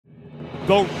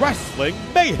The Wrestling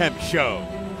Mayhem Show.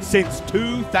 Since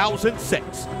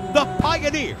 2006, the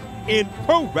pioneer in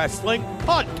pro wrestling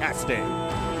podcasting.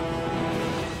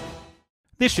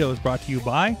 This show is brought to you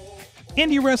by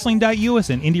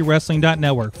IndieWrestling.us and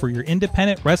IndieWrestling.network for your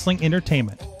independent wrestling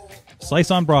entertainment.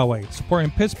 Slice on Broadway, supporting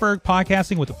Pittsburgh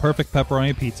podcasting with the perfect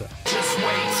pepperoni pizza. Just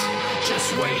wait,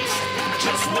 just wait,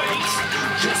 just wait,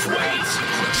 just wait,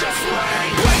 just wait.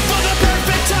 Wait for the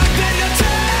perfect time, then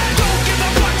attack. Don't give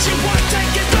up what you want,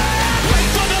 take it back. Wait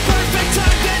for the perfect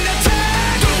time, then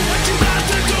attack. Do what you got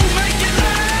to do, make it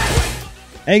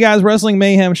last. Hey guys, Wrestling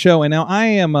Mayhem Show, and now I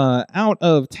am out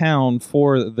of town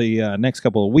for the next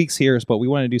couple of weeks here, but we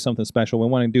want to do something special. We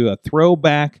want to do a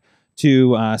throwback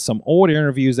to some old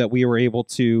interviews that we were able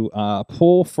to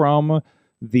pull from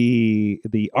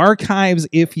the archives,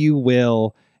 if you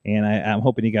will, and I'm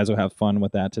hoping you guys will have fun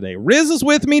with that today. Riz is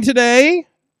with me today.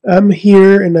 I'm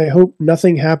here, and I hope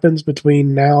nothing happens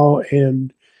between now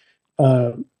and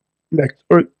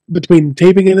between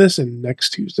taping of this and next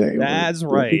Tuesday. That's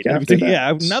right. After that.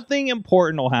 Yeah, nothing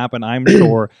important will happen, I'm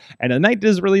sure. And the night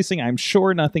is releasing, I'm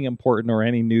sure nothing important or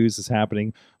any news is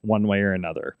happening one way or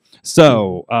another.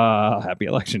 So, happy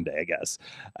election day, I guess.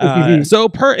 So,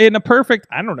 in a perfect,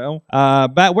 I don't know,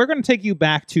 but we're going to take you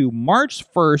back to March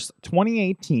 1st,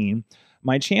 2018.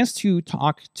 My chance to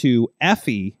talk to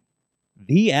Effy,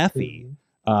 the Effy,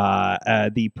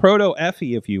 the proto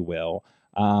Effy, if you will.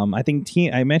 I think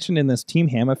I mentioned in this, Team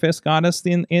Hammerfist got us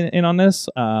in on this,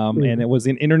 and it was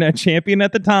an internet champion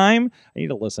at the time. I need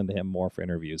to listen to him more for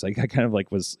interviews. I kind of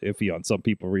was iffy on some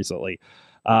people recently.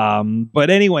 But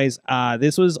anyways,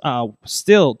 this was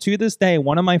still to this day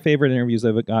one of my favorite interviews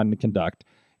I've gotten to conduct.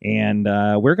 And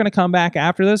we're going to come back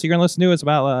after this. You're going to listen to it. It's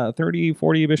about 30,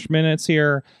 40-ish minutes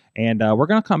here. And we're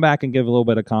going to come back and give a little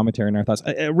bit of commentary and our thoughts.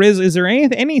 Riz, is there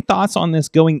any thoughts on this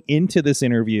going into this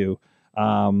interview?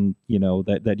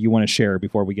 That you want to share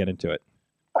before we get into it?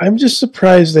 I'm just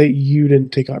surprised that you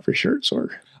didn't take off your shirt,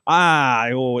 Sorg.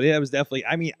 It was definitely,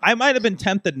 I might have been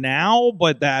tempted now,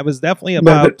 but that was definitely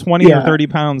about 20 or 30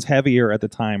 pounds heavier at the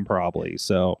time, probably.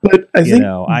 So, but I think,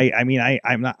 I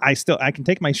can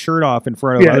take my shirt off in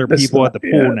front of other people at the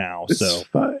pool now. So,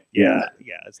 fine.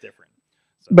 It's different.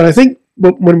 So. But I think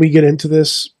when we get into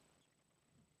this,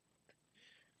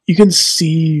 you can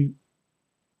see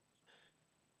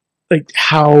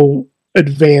how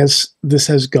advanced this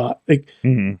has got,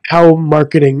 how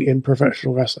marketing in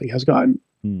professional wrestling has gotten.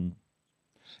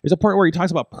 There's a part where he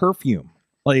talks about perfume,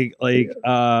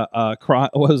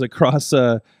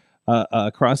 crossover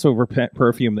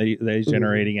perfume that he's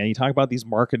generating, and he talked about these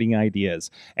marketing ideas.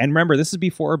 And remember, this is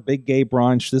before Big Gay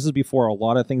Brunch. This is before a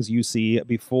lot of things you see.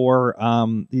 Before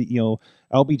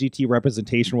LGBTQ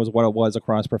representation was what it was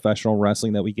across professional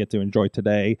wrestling that we get to enjoy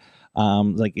today.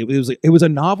 It was a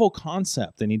novel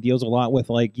concept, and he deals a lot with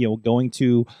going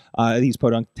to these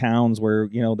podunk towns where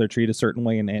they're treated a certain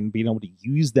way, and being able to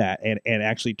use that and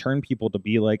actually turn people to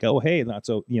be like, oh hey, not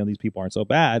so these people aren't so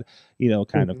bad,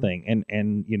 kind of thing.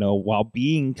 And while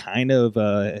being kind of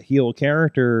a heel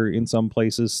character in some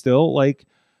places, still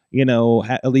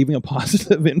leaving a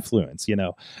positive influence,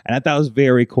 and I thought it was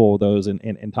very cool. Those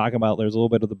and talking about, there's a little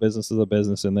bit of the business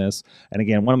in this. And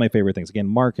again, one of my favorite things, again,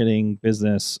 marketing,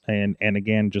 business, and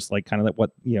again, just kind of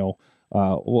what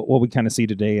we kind of see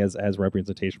today as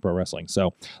representation pro wrestling.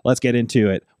 So let's get into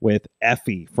it with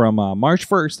Effy from March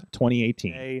 1st,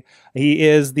 2018. He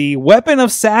is the weapon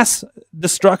of sass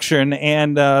destruction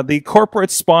and the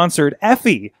corporate sponsored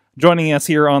Effy joining us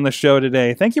here on the show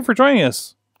today. Thank you for joining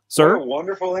us, sir. What a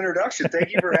wonderful introduction.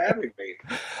 Thank you for having me.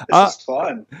 This is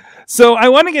fun. So I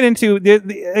want to get into,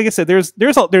 like I said, there's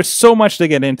so much to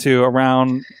get into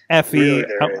around Effy.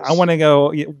 Really, I want to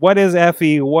go, what is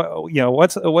Effy?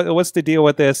 What's the deal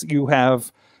with this? You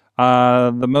have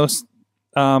the most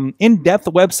in-depth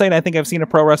website I think I've seen a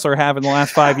pro wrestler have in the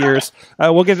last 5 years.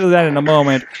 We'll get to that in a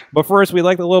moment. But first, we'd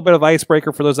like a little bit of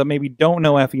icebreaker for those that maybe don't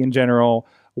know Effy in general.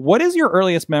 What is your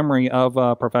earliest memory of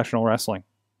professional wrestling?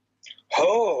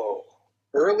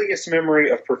 Earliest memory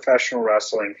of professional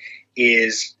wrestling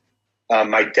is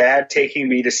my dad taking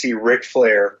me to see Ric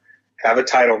Flair have a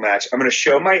title match. I'm going to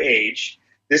show my age.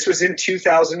 This was in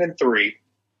 2003.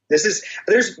 There's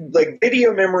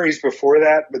video memories before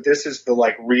that, but this is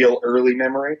the real early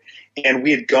memory. And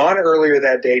we had gone earlier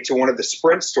that day to one of the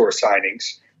Sprint store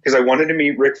signings because I wanted to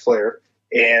meet Ric Flair,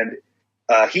 and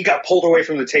he got pulled away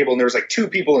from the table, and there was 2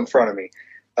 people in front of me.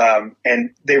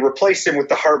 And they replaced him with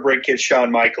the Heartbreak Kid,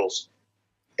 Shawn Michaels.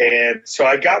 And so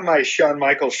I got my Shawn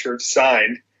Michaels shirt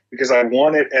signed because I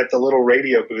won it at the little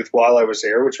radio booth while I was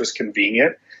there, which was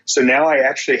convenient. So now I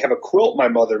actually have a quilt my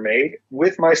mother made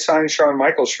with my signed Shawn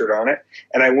Michaels shirt on it.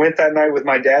 And I went that night with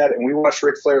my dad, and we watched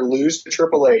Ric Flair lose to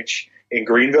Triple H in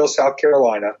Greenville, South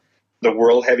Carolina, the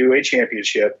World Heavyweight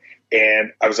Championship.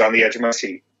 And I was on the edge of my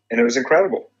seat, and it was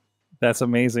incredible. That's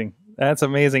amazing. That's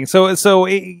amazing. So it's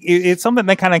something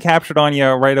that kind of captured on you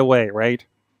right away, right?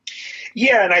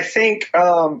 Yeah, and I think,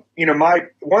 my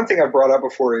one thing I brought up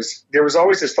before is there was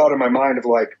always this thought in my mind of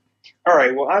like, all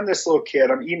right, well, I'm this little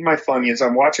kid. I'm eating my Funyuns.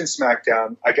 I'm watching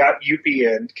SmackDown. I got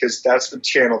UPN because that's the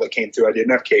channel that came through. I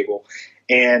didn't have cable.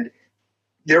 And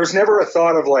there was never a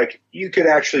thought of like, you could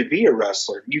actually be a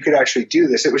wrestler. You could actually do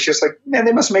this. It was just like, man,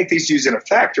 they must make these dudes in a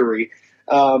factory.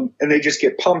 And they just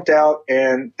get pumped out,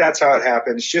 and that's how it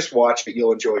happens. Just watch it.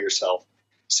 You'll enjoy yourself.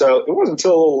 So it wasn't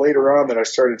until a little later on that I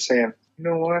started saying, you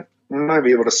know what? I might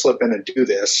be able to slip in and do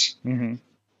this. Mm-hmm.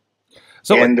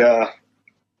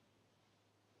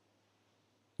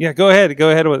 Yeah, go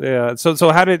ahead with.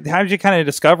 So how did you kind of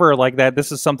discover like that?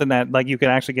 This is something that like you can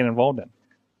actually get involved in.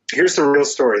 Here's the real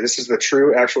story. This is the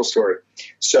true, actual story.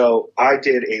 So I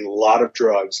did a lot of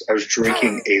drugs. I was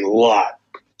drinking a lot.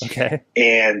 Okay.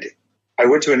 And I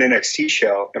went to an NXT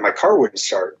show, and my car wouldn't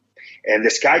start. And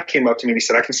this guy came up to me and he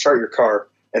said, "I can start your car."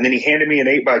 And then he handed me an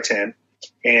 8x10.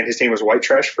 And his name was White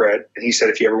Trash Fred. And he said,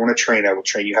 "If you ever want to train, I will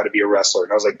train you how to be a wrestler."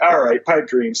 And I was like, all right, pipe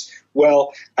dreams.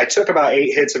 Well, I took about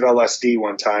 8 hits of LSD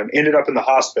one time, ended up in the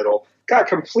hospital, got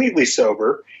completely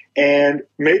sober, and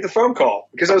made the phone call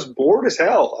because I was bored as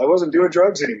hell. I wasn't doing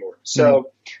drugs anymore.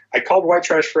 So I called White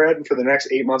Trash Fred, and for the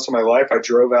next 8 months of my life, I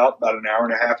drove out about an hour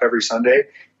and a half every Sunday,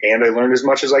 and I learned as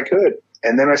much as I could.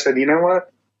 And then I said, you know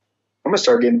what? I'm going to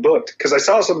start getting booked because I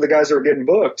saw some of the guys that were getting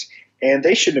booked, and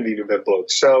they shouldn't have even been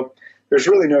booked. So there's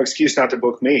really no excuse not to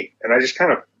book me. And I just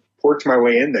kind of worked my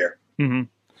way in there. Mm-hmm.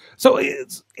 So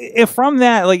if from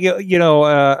that, like,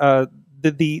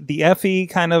 did the Effy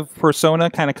kind of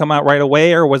persona kind of come out right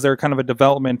away, or was there kind of a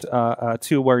development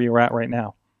to where you're at right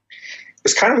now? It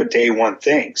was kind of a day one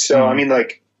thing. So, I mean,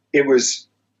 like I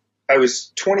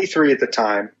was 23 at the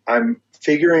time. I'm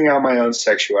figuring out my own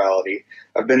sexuality.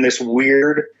 I've been this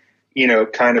weird,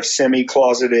 kind of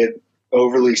semi-closeted,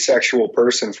 overly sexual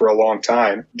person for a long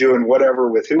time, doing whatever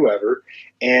with whoever.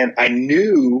 And I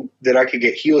knew that I could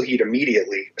get heel heat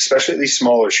immediately, especially at these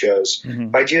smaller shows,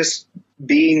 by just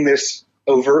being this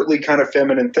overtly kind of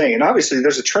feminine thing. And obviously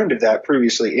there's a trend of that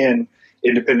previously in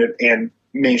independent and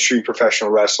mainstream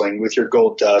professional wrestling with your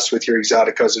Gold Dust, with your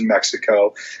Exoticos in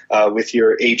Mexico, with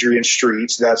your Adrian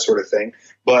Streets, that sort of thing.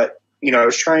 But, I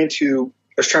was trying to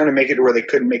make it to where they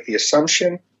couldn't make the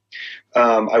assumption.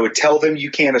 I would tell them, you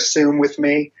can't assume with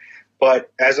me.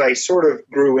 But as I sort of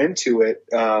grew into it,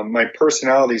 my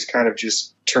personality's kind of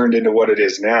just turned into what it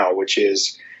is now, which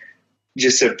is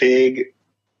just a big,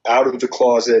 out of the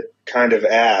closet kind of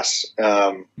ass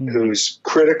who's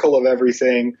critical of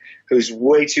everything, who's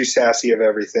way too sassy of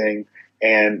everything,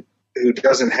 and who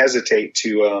doesn't hesitate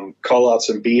to call out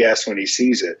some BS when he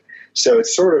sees it. So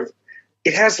it's sort of,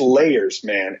 it has layers,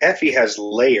 man. Effy has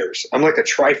layers. I'm like a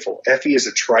trifle. Effy is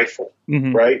a trifle,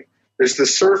 right? There's the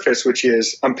surface, which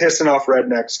is I'm pissing off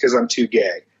rednecks because I'm too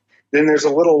gay. Then there's a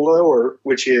little lower,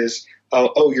 which is,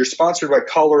 you're sponsored by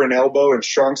Collar and Elbow and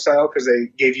Strong Style because they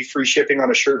gave you free shipping on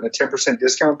a shirt and a 10%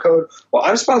 discount code. Well,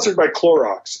 I'm sponsored by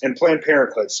Clorox and Planned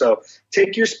Parenthood. So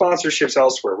take your sponsorships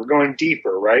elsewhere. We're going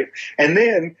deeper, right? And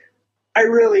then I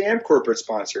really am corporate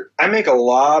sponsored. I make a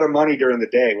lot of money during the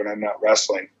day when I'm not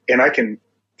wrestling, and I can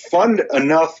fund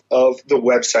enough of the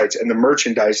websites and the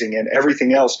merchandising and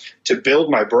everything else to build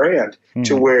my brand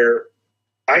to where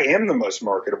I am the most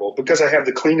marketable because I have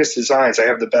the cleanest designs. I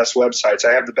have the best websites.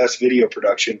 I have the best video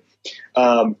production.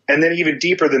 And then even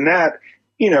deeper than that,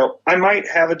 I might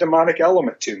have a demonic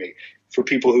element to me. For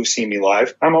people who've seen me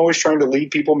live, I'm always trying to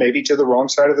lead people maybe to the wrong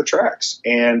side of the tracks.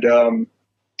 And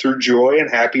through joy and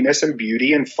happiness and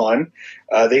beauty and fun,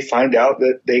 they find out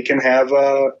that they can have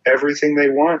everything they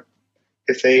want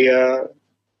if they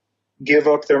give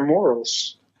up their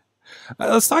morals.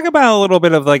 Let's talk about a little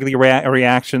bit of like the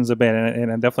reactions a bit,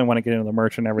 and I definitely want to get into the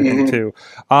merch and everything too.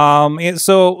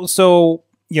 So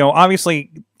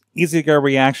obviously easy to get a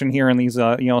reaction here in these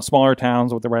smaller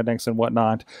towns with the rednecks and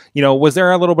whatnot. Was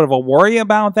there a little bit of a worry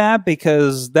about that,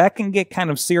 because that can get kind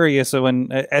of serious when,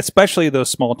 especially those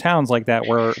small towns like that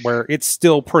where it's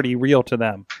still pretty real to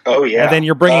them. Oh yeah, and then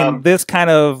you're bringing this kind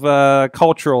of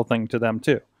cultural thing to them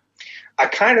too. I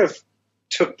kind of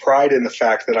took pride in the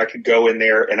fact that I could go in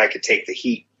there and I could take the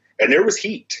heat. And there was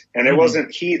heat. And it wasn't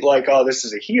heat like, oh, this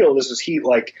is a heel. This was heat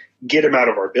like, get him out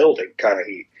of our building kind of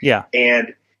heat. Yeah.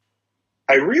 And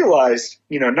I realized,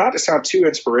 not to sound too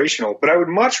inspirational, but I would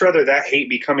much rather that hate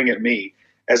be coming at me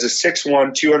as a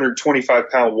 6'1",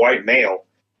 225-pound white male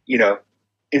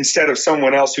instead of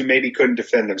someone else who maybe couldn't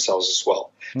defend themselves as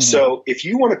well. So if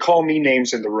you want to call me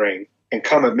names in the ring and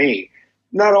come at me,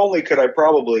 not only could I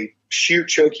probably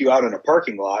choke you out in a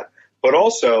parking lot, but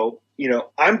also,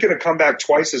 I'm going to come back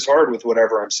twice as hard with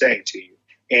whatever I'm saying to you.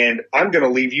 And I'm going to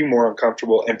leave you more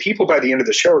uncomfortable. And people by the end of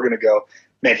the show are going to go,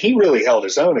 man, he really held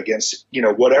his own against,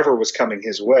 whatever was coming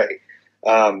his way.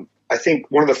 I think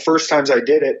one of the first times I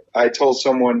did it, I told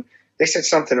someone, they said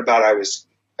something about I was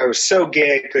so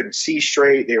gay, I couldn't see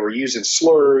straight. They were using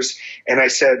slurs. And I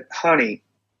said, honey,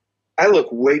 I look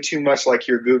way too much like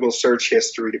your Google search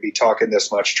history to be talking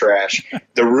this much trash.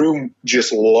 The room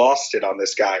just lost it on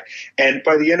this guy. And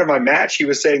by the end of my match, he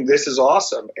was saying, this is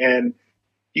awesome. And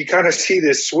you kind of see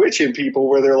this switch in people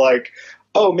where they're like,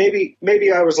 oh, maybe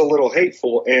I was a little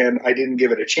hateful and I didn't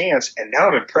give it a chance. And now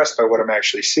I'm impressed by what I'm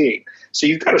actually seeing. So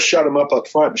you've got to shut them up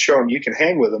front and show them you can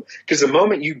hang with them. Because the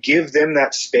moment you give them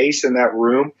that space in that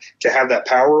room to have that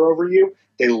power over you,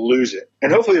 they lose it.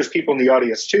 And hopefully there's people in the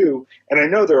audience too. And I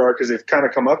know there are, because they've kind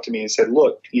of come up to me and said,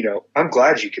 look, I'm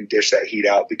glad you can dish that heat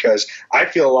out, because I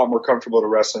feel a lot more comfortable at a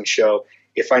wrestling show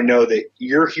if I know that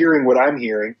you're hearing what I'm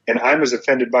hearing and I'm as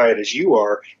offended by it as you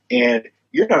are, and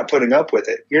you're not putting up with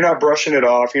it. You're not brushing it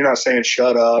off. You're not saying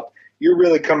shut up. You're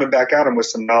really coming back at them with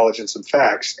some knowledge and some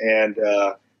facts. And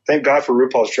thank God for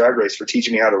RuPaul's Drag Race for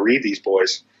teaching me how to read these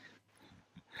boys.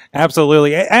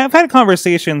 Absolutely. I've had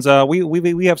conversations.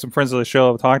 We have some friends of the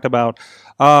show have talked about,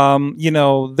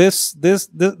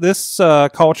 this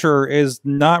culture is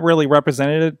not really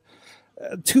represented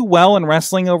too well in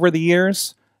wrestling over the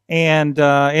years. And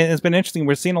it's been interesting.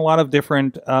 We're seeing a lot of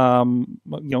different,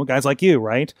 guys like you,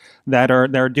 right, that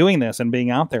are doing this and being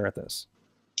out there at this.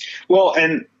 Well,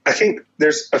 and I think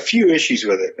there's a few issues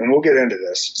with it, and we'll get into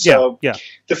this. So yeah.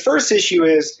 The first issue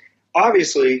is,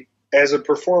 obviously, as a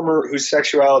performer whose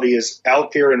sexuality is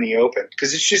out there in the open,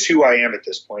 because it's just who I am at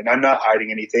this point. I'm not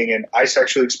hiding anything, and I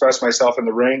sexually express myself in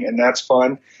the ring, and that's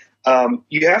fun.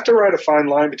 You have to ride a fine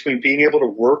line between being able to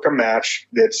work a match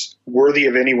that's worthy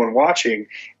of anyone watching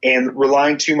and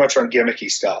relying too much on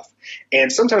gimmicky stuff.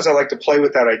 And sometimes I like to play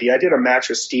with that idea. I did a match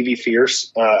with Stevie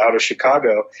Fierce out of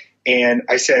Chicago, and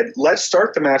I said, let's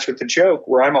start the match with the joke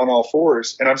where I'm on all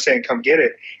fours and I'm saying, come get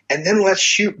it. And then let's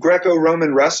shoot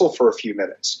Greco-Roman wrestle for a few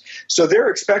minutes. So they're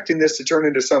expecting this to turn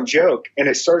into some joke, and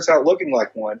it starts out looking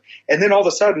like one. And then all of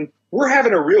a sudden, we're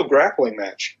having a real grappling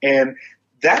match. And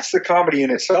that's the comedy in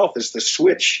itself, is the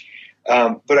switch.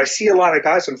 But I see a lot of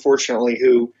guys, unfortunately,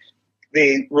 who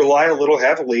they rely a little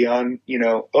heavily on,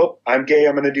 oh, I'm gay,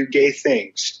 I'm going to do gay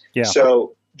things. Yeah.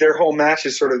 So their whole match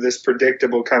is sort of this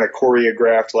predictable kind of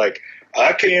choreographed, like,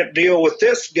 I can't deal with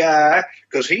this guy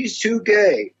because he's too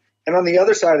gay. And on the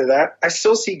other side of that, I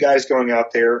still see guys going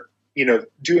out there,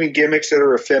 doing gimmicks that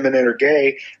are effeminate or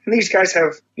gay. And these guys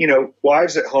have,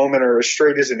 wives at home and are as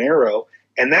straight as an arrow.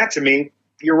 And that, to me,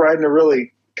 you're riding a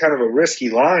really kind of a risky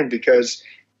line, because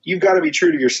you've got to be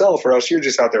true to yourself, or else you're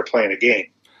just out there playing a game.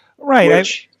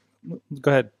 Right.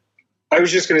 Go ahead. I was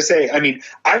just going to say,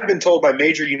 I've been told by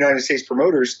major United States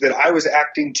promoters that I was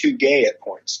acting too gay at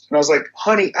points. And I was like,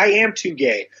 honey, I am too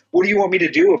gay. What do you want me to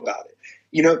do about it?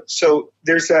 So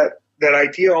there's that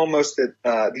idea almost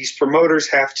that these promoters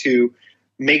have to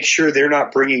make sure they're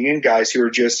not bringing in guys who are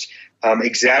just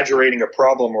exaggerating a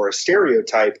problem or a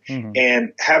stereotype. Mm-hmm.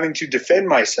 And having to defend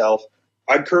myself.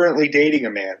 I'm currently dating a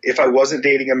man. If I wasn't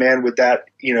dating a man, would that,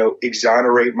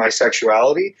 exonerate my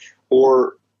sexuality?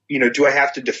 Or, do I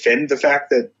have to defend the fact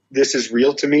that this is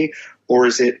real to me? Or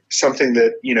is it something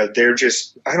that, they're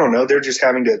just, I don't know, they're just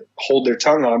having to hold their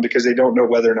tongue on because they don't know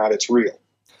whether or not it's real?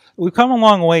 We've come a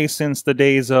long way since the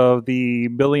days of the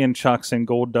Billy and Chucks and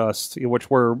Gold Dust, which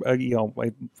were, for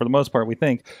the most part, we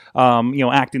think,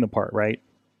 acting the part, right?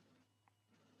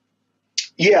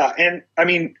 Yeah, and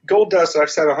Gold Dust,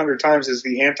 I've said 100 times, is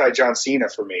the anti-John Cena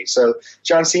for me. So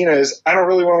John Cena is, I don't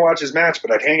really want to watch his match, but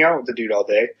I'd hang out with the dude all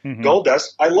day. Mm-hmm. Gold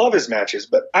Dust, I love his matches,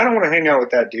 but I don't want to hang out with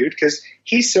that dude because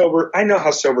he's sober. I know how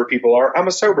sober people are. I'm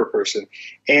a sober person.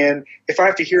 And if I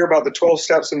have to hear about the 12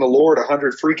 steps in the Lord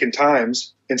 100 freaking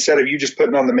times instead of you just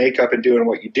putting on the makeup and doing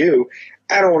what you do,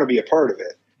 I don't want to be a part of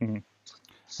it. Mm-hmm.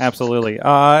 Absolutely.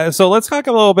 So let's talk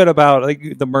a little bit about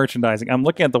the merchandising. I'm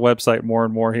looking at the website more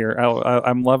and more here.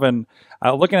 I'm loving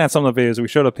looking at some of the videos. We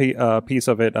showed a piece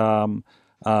of it a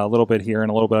little bit here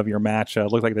and a little bit of your match. It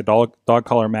looked like the dog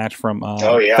collar match from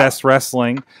Fest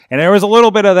Wrestling. And there was a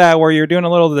little bit of that where you're doing a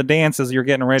little of the dances. You're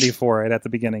getting ready for it at the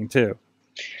beginning too.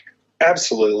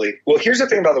 Absolutely. Well, here's the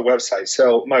thing about the website.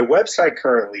 So my website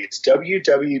currently is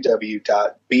www.beffy.com.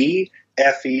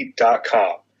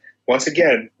 Once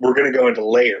again, we're going to go into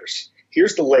layers.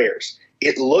 Here's the layers.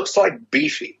 It looks like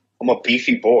beefy. I'm a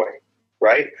beefy boy.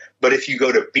 right? But if you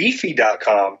go to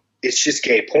beefy.com, it's just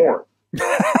gay porn.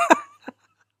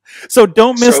 So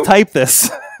don't mistype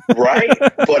this. Right?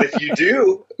 But if you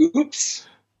do, oops,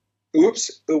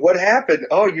 what happened?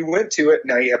 Oh, you went to it.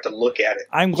 Now you have to look at it.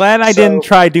 I'm glad I didn't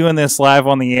try doing this live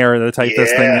on the air to type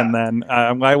this thing in then.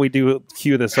 I'm glad we do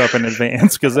cue this up in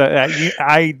advance because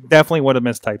I definitely would have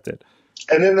mistyped it.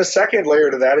 And then the second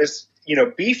layer to that is,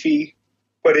 beefy,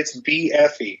 but it's be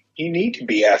Effy. You need to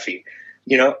be Effy.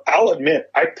 I'll admit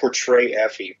I portray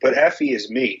Effy, but Effy is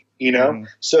me,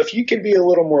 So if you can be a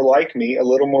little more like me, a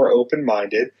little more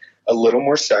open-minded, a little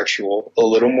more sexual, a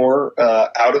little more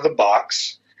out of the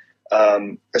box,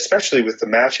 especially with the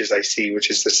matches I see, which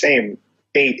is the same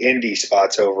 8 indie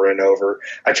spots over and over.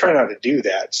 I try not to do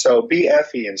that. So be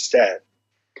Effy instead.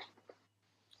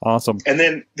 Awesome. And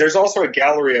then there's also a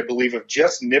gallery, I believe, of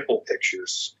just nipple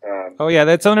pictures. Oh, yeah.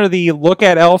 That's under the Look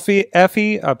at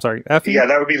Effy. I'm sorry, Effy? Yeah,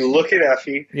 that would be Look at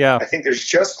Effy. Yeah. I think there's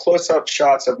just close-up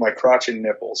shots of my crotch and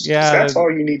nipples. Yeah. That's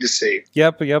all you need to see.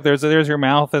 Yep. There's your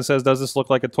mouth that says, does this look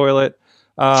like a toilet?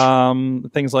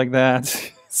 Things like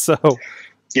that. So...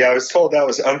 Yeah, I was told that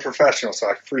was unprofessional, so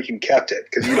I freaking kept it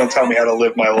because you don't tell me how to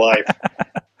live my life.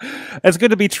 It's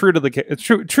good to be true to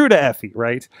true to Effy,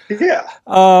 right? Yeah.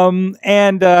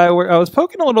 And I was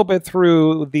poking a little bit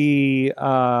through the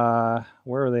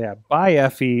where are they at? By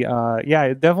Effy.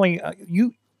 Yeah, definitely.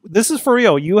 This is for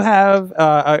real. You have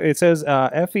it says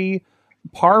Effy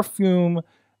Parfume,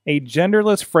 a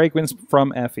genderless fragrance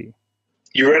from Effy.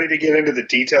 You ready to get into the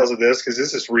details of this? Because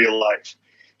this is real life.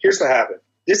 Here's what happened.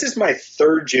 This is my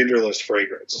 3rd genderless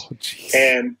fragrance. Oh,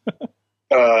 and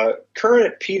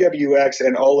current PWX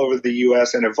and all over the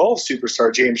U.S. and Evolve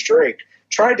superstar James Drake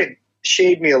tried to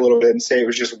shade me a little bit and say it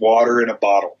was just water in a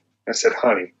bottle. I said,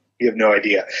 honey, you have no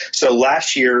idea. So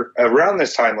last year, around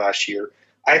this time last year,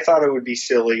 I thought it would be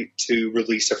silly to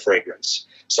release a fragrance.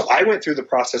 So I went through the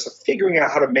process of figuring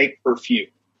out how to make perfume.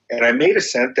 And I made a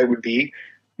scent that would be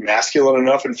masculine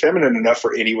enough and feminine enough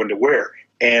for anyone to wear.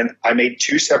 And I made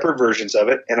 2 separate versions of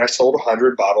it, and I sold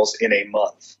 100 bottles in a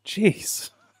month. Jeez.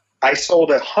 I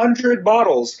sold 100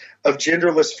 bottles of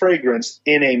genderless fragrance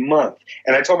in a month.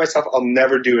 And I told myself I'll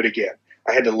never do it again.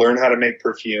 I had to learn how to make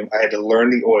perfume. I had to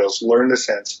learn the oils, learn the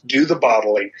scents, do the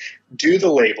bottling, do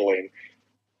the labeling.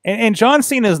 And John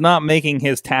Cena is not making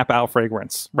his tap-out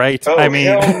fragrance, right? Oh,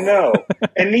 hell no.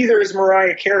 And neither is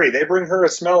Mariah Carey. They bring her a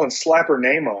smell and slap her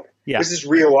name on it. Yeah. This is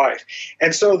real life.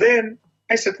 And so then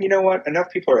I said, you know what? Enough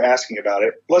people are asking about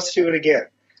it. Let's do it again.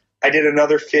 I did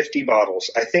another 50 bottles.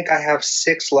 I think I have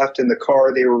 6 left in the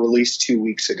car. They were released 2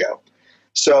 weeks ago.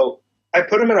 So I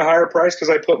put them at a higher price because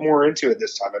I put more into it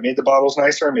this time. I made the bottles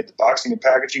nicer. I made the boxing and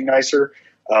packaging nicer.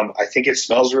 I think it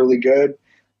smells really good.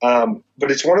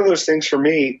 But it's one of those things for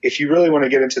me, if you really want to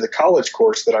get into the college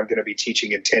course that I'm going to be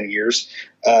teaching in 10 years,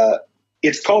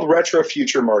 it's called Retro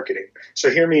Future Marketing. So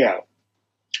hear me out.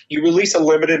 You release a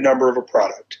limited number of a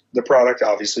product, the product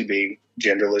obviously being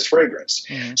genderless fragrance.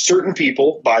 Mm-hmm. Certain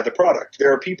people buy the product.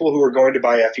 There are people who are going to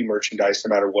buy Effy merchandise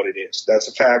no matter what it is. That's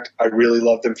a fact. I really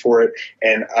love them for it,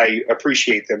 and I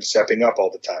appreciate them stepping up all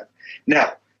the time.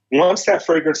 Now, once that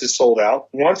fragrance is sold out,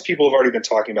 once people have already been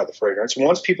talking about the fragrance,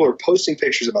 once people are posting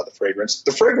pictures about the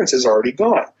fragrance is already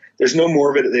gone. There's no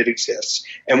more of it that exists.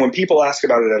 And when people ask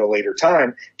about it at a later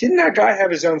time, didn't that guy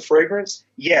have his own fragrance?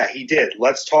 Yeah, he did.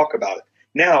 Let's talk about it.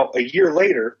 Now, a year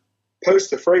later,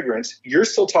 post the fragrance, you're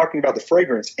still talking about the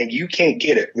fragrance and you can't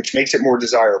get it, which makes it more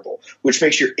desirable, which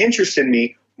makes your interest in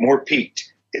me more piqued.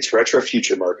 It's retro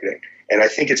future marketing, and I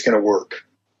think it's going to work.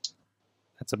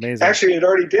 That's amazing. Actually, it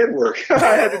already did work. I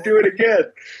had to do it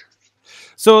again.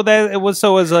 So it was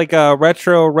like a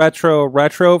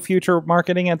retro future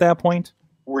marketing at that point?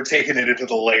 We're taking it into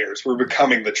the layers. We're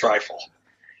becoming the trifle.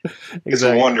 Exactly. It's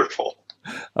wonderful.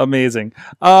 Amazing.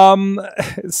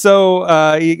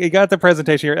 So you got the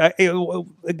presentation here.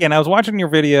 Again, I was watching your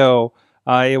video.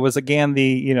 It was again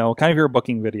the kind of your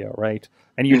booking video, right?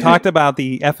 And you talked about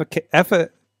the effication.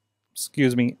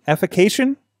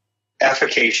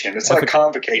 Effication. It's like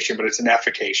convocation, but it's an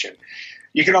effication.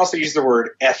 You can also use the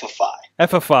word effify.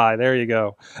 Effify. There you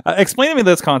go. Explain to me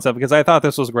this concept, because I thought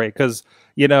this was great. Because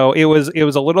it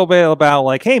was a little bit about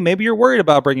like, hey, maybe you're worried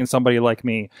about bringing somebody like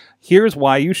me. Here's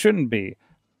why you shouldn't be.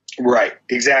 Right.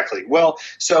 Exactly. Well,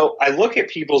 so I look at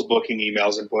people's booking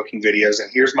emails and booking videos, and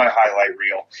here's my highlight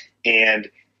reel, and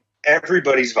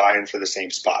everybody's vying for the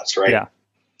same spots, right? Yeah.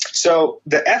 So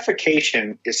the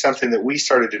effication is something that we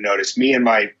started to notice. Me and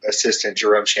my assistant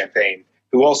Jerome Champagne,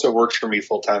 who also works for me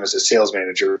full-time as a sales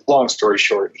manager. Long story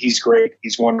short, he's great.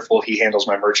 He's wonderful. He handles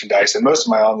my merchandise, and most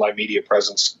of my online media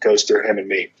presence goes through him and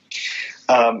me.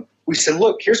 We said,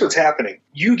 look, here's what's happening.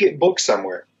 You get booked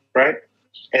somewhere, right?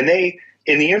 And they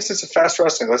in the instance of fast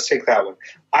wrestling, let's take that one.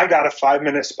 I got a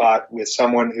 5-minute spot with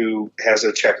someone who has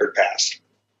a checkered past.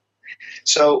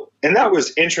 So, and that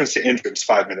was entrance to entrance,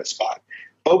 5-minute spot.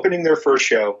 Opening their first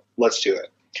show, let's do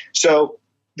it. So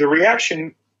the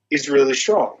reaction is really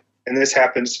strong. And this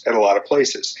happens at a lot of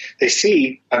places. They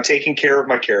see I'm taking care of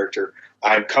my character.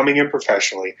 I'm coming in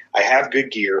professionally. I have good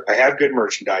gear. I have good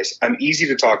merchandise. I'm easy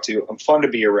to talk to. I'm fun to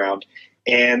be around.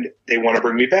 And they want to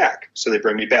bring me back. So they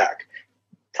bring me back.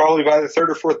 Probably by the third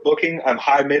or fourth booking, I'm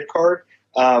high mid-card.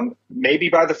 Maybe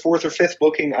by the fourth or fifth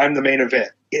booking, I'm the main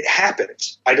event. It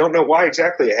happens. I don't know why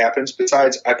exactly it happens.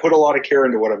 Besides, I put a lot of care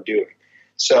into what I'm doing.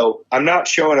 So I'm not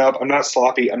showing up. I'm not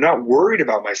sloppy. I'm not worried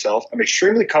about myself. I'm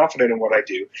extremely confident in what I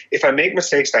do. If I make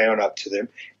mistakes, I own up to them.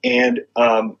 And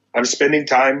I'm spending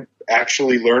time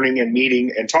actually learning and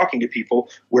meeting and talking to people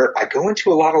where I go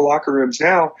into a lot of locker rooms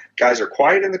now. Guys are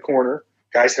quiet in the corner.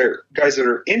 Guys that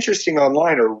are interesting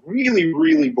online are really,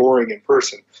 really boring in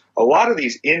person. A lot of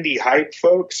these indie hype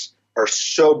folks are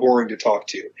so boring to talk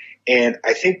to. And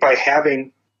I think by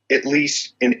having at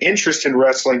least an interest in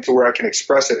wrestling to where I can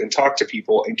express it and talk to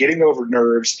people and getting over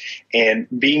nerves and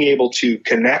being able to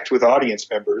connect with audience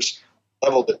members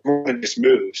level that more than just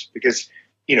moves, because,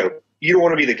 you know, you don't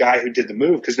want to be the guy who did the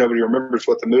move because nobody remembers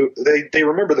what the move, they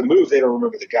remember the move. They don't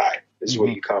remember the guy is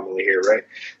what you commonly hear. Right.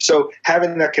 So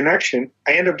having that connection,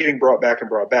 I end up getting brought back.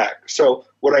 So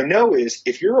what I know is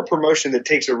if you're a promotion that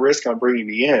takes a risk on bringing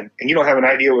me in and you don't have an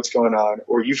idea what's going on,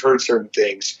 or you've heard certain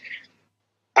things,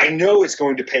 I know it's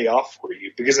going to pay off for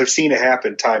you because I've seen it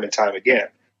happen time and time again.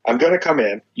 I'm going to come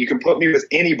in. You can put me with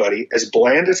anybody as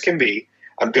bland as can be.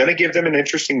 I'm going to give them an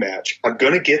interesting match. I'm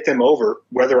going to get them over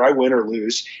whether I win or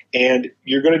lose, and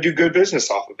you're going to do good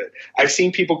business off of it. I've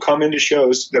seen people come into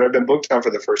shows that I've been booked on for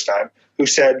the first time who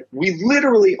said, we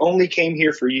literally only came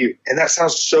here for you. And that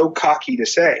sounds so cocky to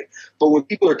say. But when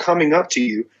people are coming up to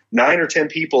you, 9 or 10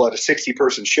 people at a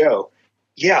 60-person show,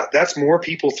 yeah, that's more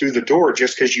people through the door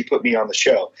just because you put me on the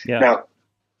show. Yeah. Now,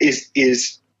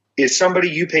 is somebody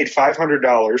you paid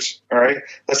 $500, all right?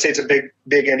 Let's say it's a big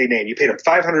indie name. You paid them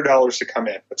 $500 to come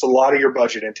in. That's a lot of your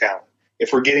budget and talent.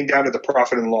 If we're getting down to the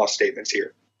profit and loss statements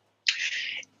here.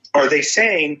 Are they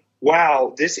saying,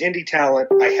 wow, this indie talent,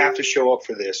 I have to show up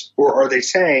for this? Or are they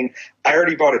saying, I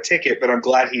already bought a ticket, but I'm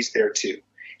glad he's there too?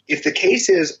 If the case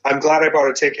is, I'm glad I bought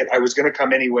a ticket, I was going to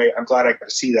come anyway, I'm glad I got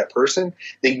to see that person,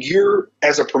 then you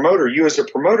as a promoter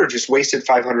just wasted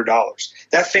 $500.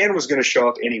 That fan was going to show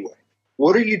up anyway.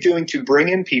 What are you doing to bring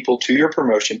in people to your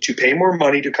promotion, to pay more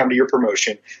money to come to your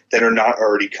promotion that are not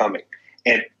already coming?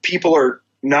 And people are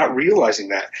not realizing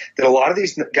that a lot of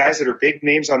these guys that are big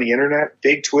names on the internet,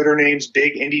 big Twitter names,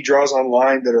 big indie draws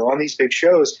online that are on these big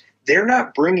shows, they're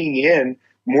not bringing in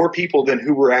more people than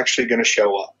who were actually going to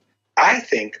show up. I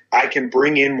think I can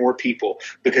bring in more people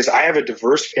because I have a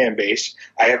diverse fan base.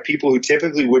 I have people who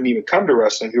typically wouldn't even come to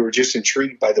wrestling who are just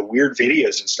intrigued by the weird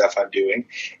videos and stuff I'm doing.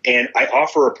 And I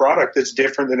offer a product that's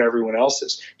different than everyone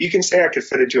else's. You can say I could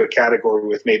fit into a category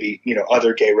with maybe, you know,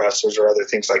 other gay wrestlers or other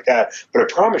things like that. But I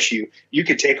promise you, you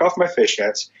could take off my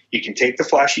fishnets. You can take the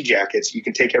flashy jackets. You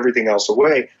can take everything else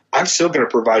away. I'm still going to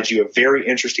provide you a very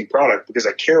interesting product because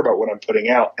I care about what I'm putting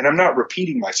out and I'm not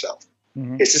repeating myself.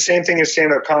 Mm-hmm. It's the same thing as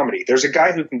stand-up comedy. There's a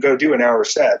guy who can go do an hour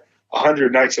set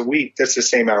 100 nights a week. That's the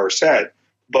same hour set.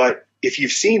 But if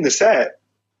you've seen the set,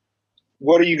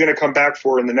 what are you going to come back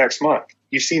for in the next month?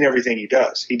 You've seen everything he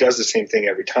does. He does the same thing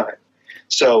every time.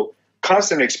 So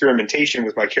constant experimentation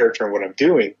with my character and what I'm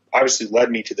doing obviously led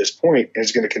me to this point and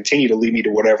is going to continue to lead me to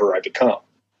whatever I become.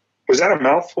 Was that a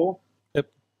mouthful?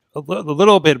 A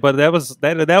little bit, but that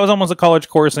was almost a college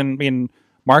course in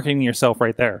marketing yourself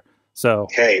right there. So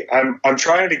hey, I'm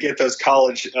trying to get those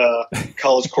college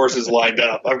courses lined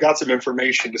up. I've got some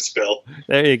information to spill.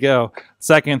 There you go.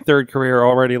 Second, third career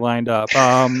already lined up.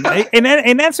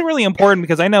 And that's really important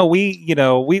because I know we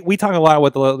talk a lot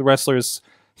with the wrestlers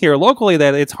here locally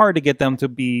that it's hard to get them to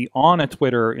be on a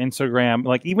Twitter, Instagram,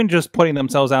 like even just putting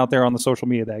themselves out there on the social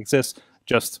media that exists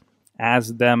just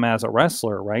as them as a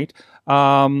wrestler, right?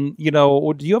 Do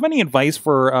you have any advice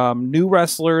for new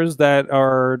wrestlers that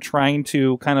are trying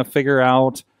to kind of figure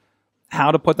out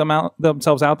how to put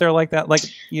themselves out there like that, like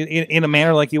in a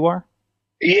manner like you are?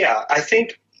 Yeah, I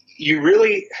think you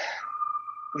really.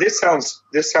 This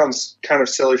sounds kind of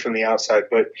silly from the outside,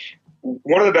 but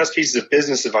one of the best pieces of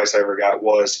business advice I ever got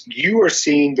was you are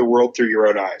seeing the world through your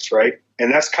own eyes, right?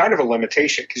 And that's kind of a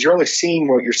limitation because you're only seeing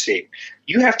what you're seeing.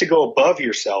 You have to go above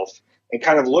yourself and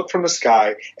kind of look from the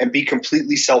sky and be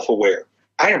completely self-aware.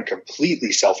 I am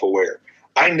completely self-aware.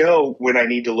 I know when I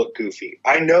need to look goofy.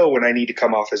 I know when I need to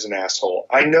come off as an asshole.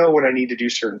 I know when I need to do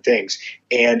certain things.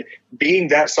 And being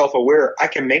that self-aware, I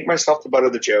can make myself the butt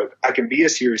of the joke. I can be a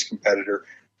serious competitor.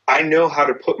 I know how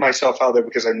to put myself out there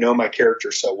because I know my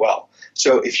character so well.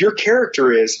 So if your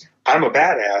character is, I'm a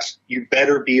badass, you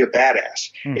better be a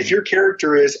badass. If your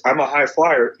character is, I'm a high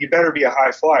flyer, you better be a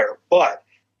high flyer. But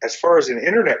as far as an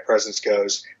internet presence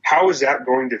goes, how is that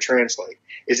going to translate?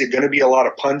 Is it going to be a lot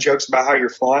of pun jokes about how you're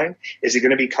flying? Is it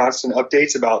going to be constant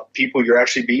updates about people you're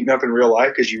actually beating up in real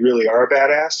life because you really are a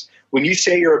badass? When you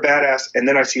say you're a badass and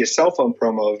then I see a cell phone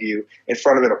promo of you in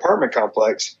front of an apartment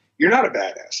complex, you're not a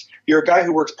badass. You're a guy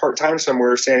who works part-time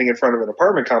somewhere standing in front of an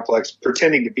apartment complex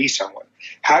pretending to be someone.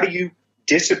 How do you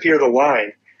disappear the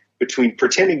line between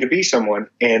pretending to be someone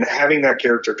and having that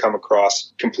character come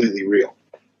across completely real?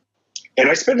 And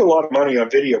I spend a lot of money on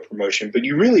video promotion, but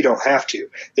you really don't have to.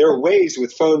 There are ways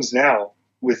with phones now,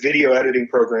 with video editing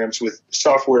programs, with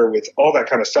software, with all that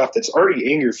kind of stuff that's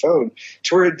already in your phone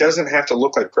to where it doesn't have to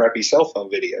look like crappy cell phone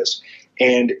videos.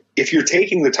 And if you're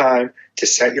taking the time to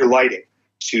set your lighting,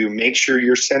 to make sure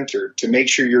you're centered, to make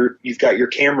sure you've got your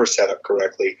camera set up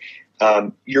correctly,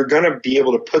 you're going to be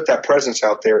able to put that presence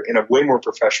out there in a way more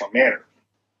professional manner.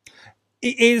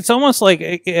 It's almost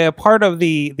like a part of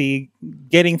the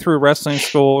getting through wrestling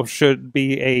school should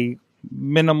be a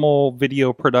minimal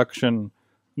video production,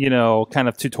 kind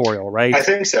of tutorial, right? I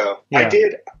think so. Yeah.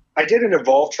 I did an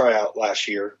Evolve tryout last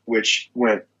year, which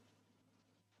went,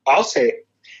 I'll say,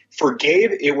 for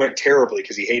Gabe, it went terribly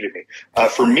because he hated me.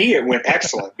 For me, it went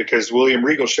excellent because William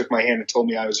Regal shook my hand and told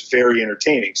me I was very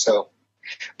entertaining.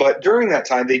 But during that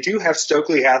time, they do have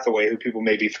Stokely Hathaway, who people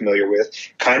may be familiar with,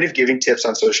 kind of giving tips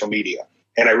on social media.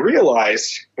 And I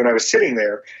realized when I was sitting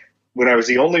there, when I was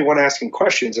the only one asking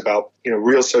questions about,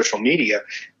 real social media,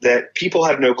 that people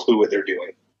have no clue what they're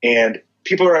doing. And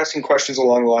people are asking questions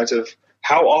along the lines of,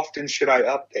 how often should I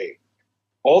update?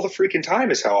 All the freaking time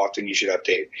is how often you should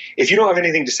update. If you don't have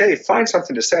anything to say, find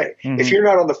something to say. Mm-hmm. If you're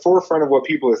not on the forefront of what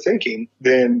people are thinking,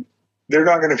 then they're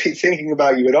not going to be thinking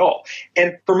about you at all.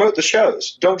 And promote the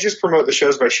shows. Don't just promote the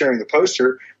shows by sharing the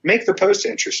poster. Make the post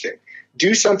interesting.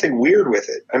 Do something weird with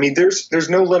it. I mean, there's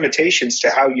no limitations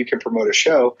to how you can promote a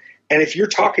show. And if you're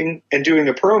talking and doing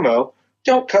a promo,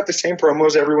 don't cut the same promo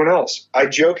as everyone else. I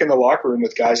joke in the locker room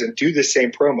with guys and do the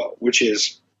same promo, which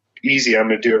is easy. I'm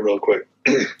going to do it real quick.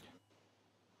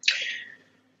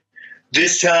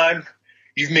 This time,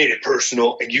 you've made it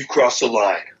personal and you've crossed the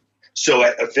line. So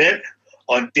at event,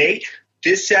 on date,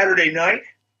 this Saturday night,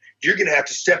 you're going to have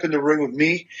to step in the ring with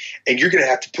me and you're going to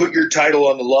have to put your title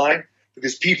on the line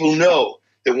because people know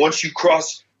that once you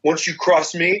cross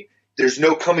me, there's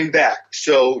no coming back.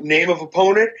 So name of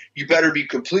opponent, you better be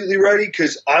completely ready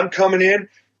because I'm coming in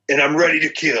and I'm ready to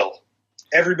kill.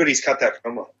 Everybody's cut that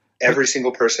promo. Every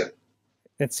single person.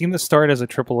 It seemed to start as a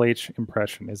Triple H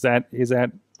impression. Is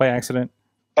that by accident?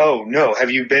 Oh, no. Have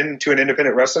you been to an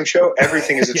independent wrestling show?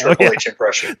 Everything is a Triple H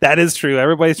impression. That is true.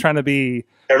 Everybody's trying to be...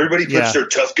 Everybody puts their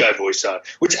tough guy voice on,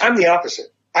 which I'm the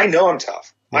opposite. I know I'm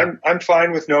tough. Yeah. I'm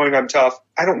fine with knowing I'm tough.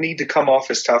 I don't need to come off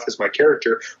as tough as my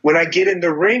character. When I get in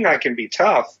the ring, I can be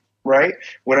tough, right?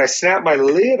 When I snap my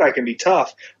lid, I can be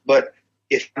tough. But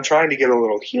if I'm trying to get a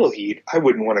little heel heat, I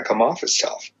wouldn't want to come off as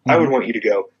tough. Mm-hmm. I would want you to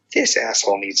go, this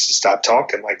asshole needs to stop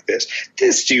talking like this.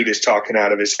 This dude is talking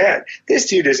out of his head. This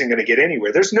dude isn't going to get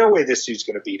anywhere. There's no way this dude's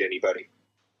going to beat anybody.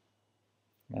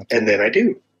 Absolutely. And then I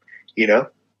do,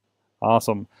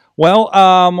 Awesome. Well,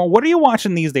 what are you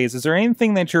watching these days? Is there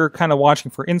anything that you're kind of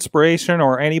watching for inspiration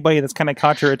or anybody that's kind of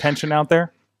caught your attention out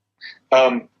there?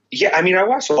 Yeah, I mean, I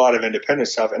watch a lot of independent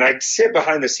stuff, and I sit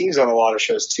behind the scenes on a lot of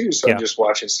shows too, so I'm just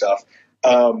watching stuff.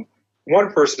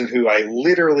 One person who I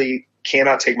literally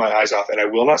cannot take my eyes off, and I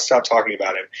will not stop talking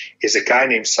about him, is a guy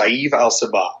named Saif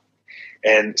Al-Sabah.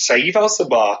 And Saif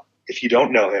Al-Sabah, if you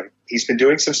don't know him, he's been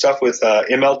doing some stuff with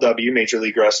MLW, Major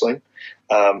League Wrestling.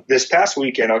 This past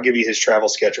weekend, I'll give you his travel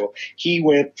schedule. He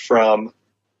went from,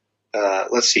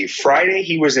 Friday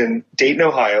he was in Dayton,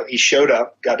 Ohio. He showed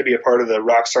up, got to be a part of the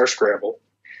Rockstar Scramble.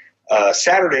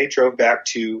 Saturday, drove back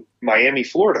to Miami,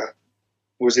 Florida,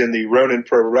 was in the Ronin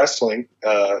Pro Wrestling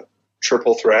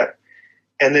Triple Threat.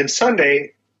 And then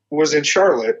Sunday was in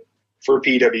Charlotte for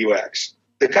PWX.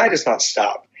 The guy does not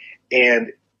stop.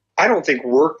 And I don't think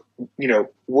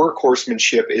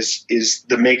workhorsemanship is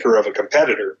the maker of a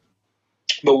competitor.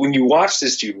 But when you watch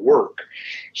this dude work,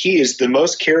 he is the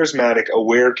most charismatic,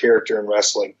 aware character in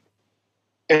wrestling.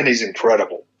 And he's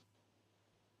incredible.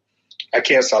 I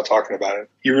can't stop talking about him.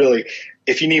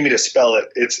 If you need me to spell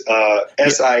it, it's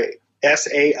Saive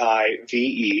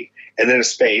and then a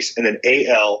space and then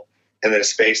and then a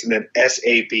space, and then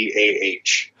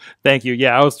SABAH. Thank you.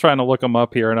 Yeah, I was trying to look them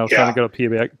up here, and I was trying to go to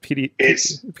PWX.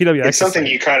 It's something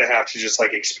you kind of have to just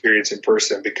like experience in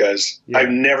person, because I've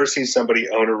never seen somebody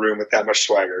own a room with that much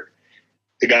swagger.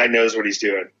 The guy knows what he's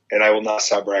doing, and I will not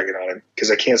stop bragging on him,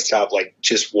 because I can't stop like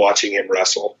just watching him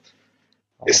wrestle.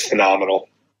 It's phenomenal.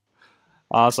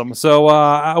 Awesome.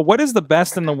 So what is the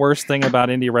best and the worst thing about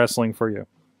indie wrestling for you?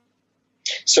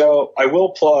 So I will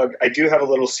plug, I do have a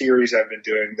little series I've been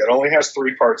doing that only has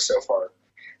 3 parts so far,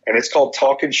 and it's called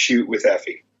Talk and Shoot with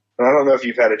Effy. And I don't know if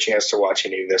you've had a chance to watch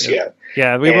any of this yet.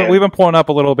 Yeah, we've been pulling up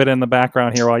a little bit in the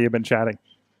background here while you've been chatting.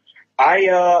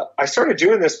 I started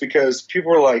doing this because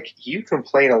people were like, you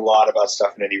complain a lot about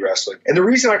stuff in indie wrestling. And the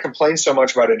reason I complain so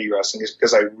much about indie wrestling is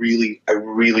because I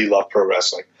really love pro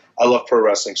wrestling. I love pro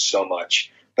wrestling so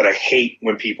much, but I hate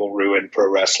when people ruin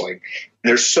pro wrestling.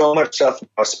 There's so much stuff,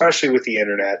 especially with the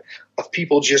internet, of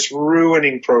people just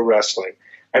ruining pro wrestling.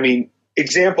 I mean,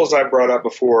 examples I brought up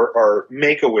before are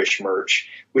Make-A-Wish merch,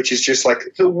 which is just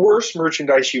like the worst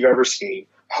merchandise you've ever seen.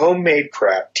 Homemade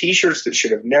crap, T-shirts that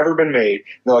should have never been made. And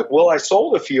they're like, well, I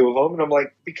sold a few of them. And I'm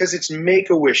like, because it's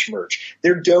Make-A-Wish merch.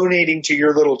 They're donating to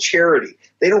your little charity.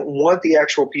 They don't want the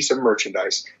actual piece of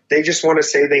merchandise. They just want to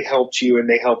say they helped you and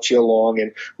they helped you along.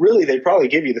 And really, they'd probably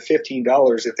give you the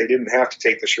 $15 if they didn't have to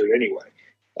take the shirt anyway.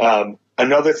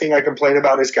 Another thing I complain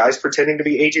about is guys pretending to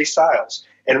be AJ Styles.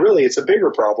 And really, it's a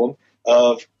bigger problem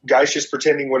of guys just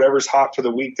pretending whatever's hot for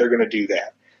the week, they're going to do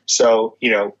that. So,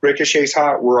 you know, Ricochet's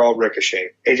hot, we're all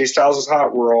Ricochet. AJ Styles is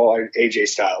hot, we're all AJ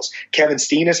Styles. Kevin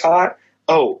Steen is hot.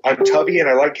 Oh, I'm Tubby and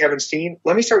I like Kevin Steen.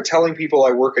 Let me start telling people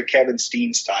I work a Kevin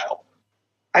Steen style.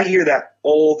 I hear that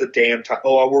all the damn time.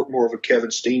 Oh, I work more of a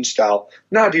Kevin Steen style.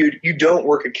 Nah, dude, you don't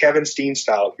work a Kevin Steen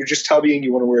style. You're just Tubby and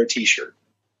you want to wear a T-shirt.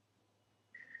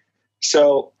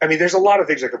 So, I mean, there's a lot of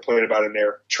things I complain about in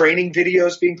there. Training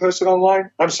videos being posted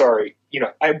online. I'm sorry. You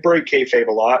know, I break kayfabe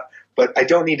a lot, but I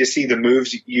don't need to see the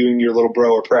moves you and your little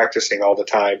bro are practicing all the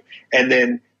time. And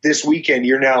then this weekend,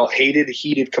 you're now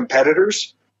heated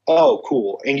competitors. Oh,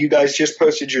 cool. And you guys just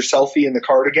posted your selfie in the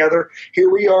car together.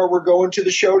 Here we are. We're going to the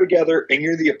show together. And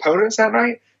you're the opponents that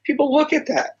night. People look at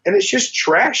that. And it's just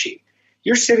trashy.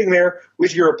 You're sitting there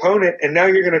with your opponent, and now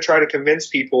you're going to try to convince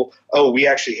people, oh, we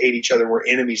actually hate each other. We're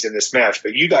enemies in this match.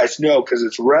 But you guys know because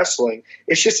it's wrestling.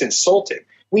 It's just insulting.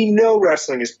 We know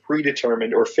wrestling is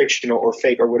predetermined or fictional or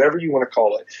fake or whatever you want to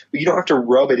call it. But you don't have to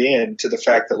rub it in to the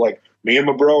fact that, like, me and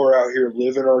my bro are out here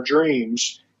living our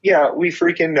dreams. Yeah, we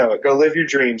freaking know it. Go live your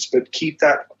dreams, but keep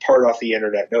that part off the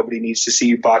internet. Nobody needs to see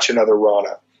you botch another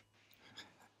Rana.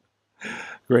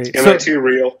 Great. Am I too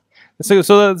real? So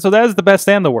that is the best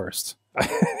and the worst.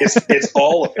 It's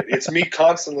all of it. It's me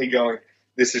constantly going,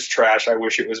 this is trash. I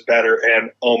wish it was better.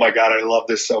 And oh my God, I love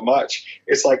this so much.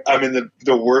 It's like I'm in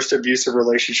the worst abusive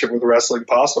relationship with wrestling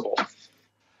possible.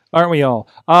 Aren't we all?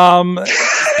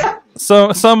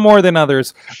 So some more than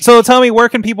others. So tell me, where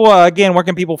can people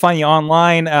find you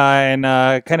online, and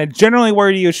kind of generally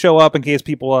where do you show up in case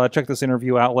people check this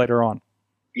interview out later on?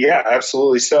 Yeah,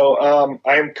 absolutely. So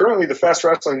I am currently the Fest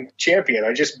Wrestling champion.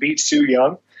 I just beat Sue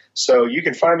Young. So you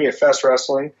can find me at Fest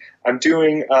Wrestling. I'm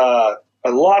doing a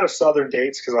lot of Southern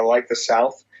dates because I like the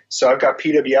South. So I've got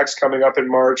PWX coming up in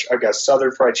March. I've got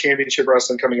Southern Fried Championship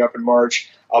Wrestling coming up in March.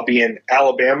 I'll be in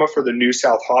Alabama for the New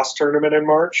South Hoss tournament in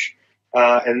March.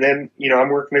 And then, you know, I'm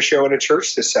working a show in a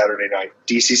church this Saturday night,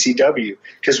 DCCW.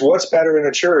 Because what's better in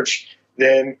a church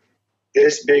than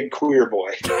this big queer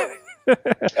boy?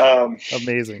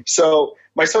 Amazing. So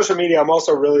my social media, I'm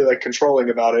also really like controlling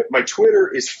about it. My Twitter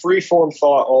is freeform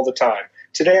thought all the time.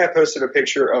 Today I posted a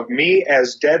picture of me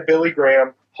as dead Billy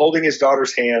Graham holding his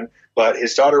daughter's hand, but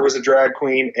his daughter was a drag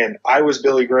queen and I was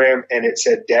Billy Graham and it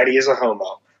said daddy is a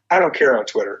homo. I don't care on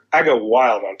Twitter. I go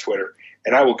wild on Twitter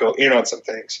and I will go in on some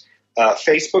things.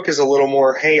 Facebook is a little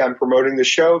more, hey, I'm promoting the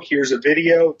show. Here's a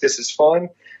video. This is fun.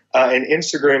 And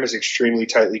Instagram is extremely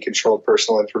tightly controlled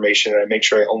personal information, and I make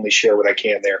sure I only share what I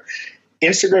can there.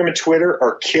 Instagram and Twitter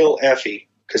are kill Effy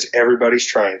because everybody's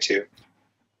trying to.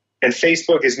 And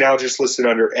Facebook is now just listed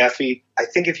under Effy. I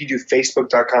think if you do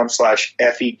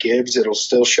facebook.com/Effy Gibbs, it'll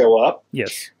still show up.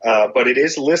 Yes. But it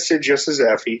is listed just as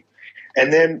Effy.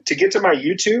 And then to get to my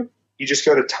YouTube, you just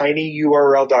go to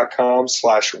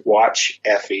tinyurl.com/watch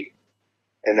Effy.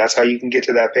 And that's how you can get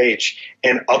to that page.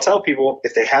 And I'll tell people,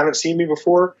 if they haven't seen me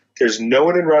before, there's no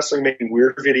one in wrestling making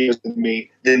weird videos than me,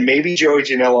 then maybe Joey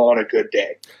Janela on a good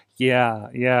day. Yeah.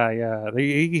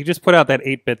 He just put out that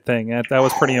 8-bit thing. That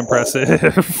was pretty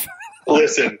impressive.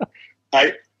 Listen,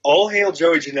 all hail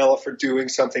Joey Janela for doing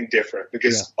something different,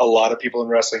 because a lot of people in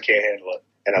wrestling can't handle it,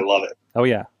 and I love it. Oh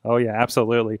yeah,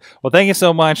 absolutely. Well, thank you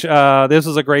so much. This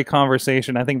was a great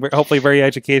conversation. I think hopefully very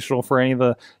educational for any of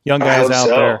the young guys out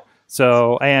there.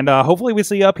 So, and hopefully we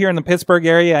see you up here in the Pittsburgh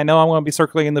area. I know I'm going to be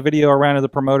circulating the video around to the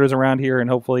promoters around here, and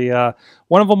hopefully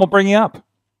one of them will bring you up.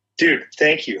 Dude,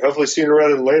 thank you. Hopefully sooner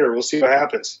rather than later. We'll see what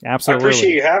happens. Absolutely. I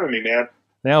appreciate you having me, man.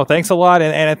 No, thanks a lot,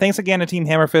 and thanks again to Team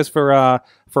Hammerfist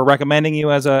for recommending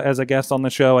you as a guest on the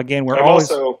show. Again, we're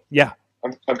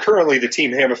I'm currently the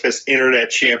Team Hammerfist Internet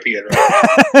Champion.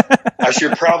 Right? I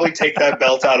should probably take that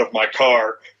belt out of my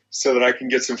car so that I can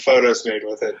get some photos made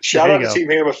with it. Shout out to Team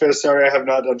Hammerfist. Sorry, I have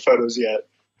not done photos yet.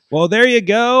 Well, there you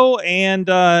go, and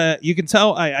you can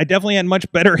tell I definitely had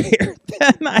much better hair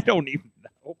than I don't even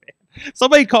know, man.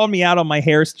 Somebody called me out on my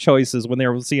hair choices when they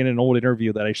were seeing an old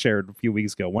interview that I shared a few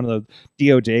weeks ago. One of the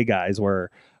DOJ guys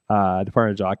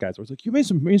Department of Jock guys was like, you made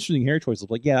some interesting hair choices.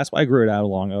 Like, yeah, that's why I grew it out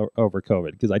over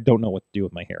COVID, because I don't know what to do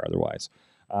with my hair otherwise.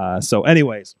 So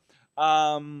anyways,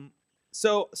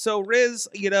 so Riz,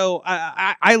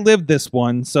 I lived this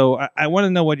one, so I want to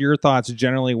know what your thoughts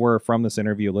generally were from this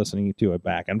interview, listening to it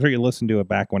back. I'm sure you listened to it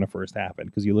back when it first happened,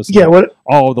 because you listened to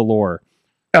all of the lore.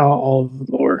 All of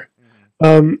the lore.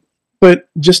 But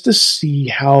just to see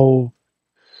how,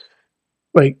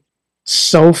 like,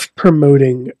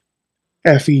 self-promoting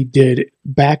Effy did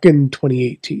back in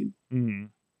 2018, and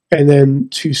then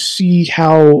to see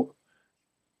how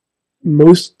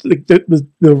most the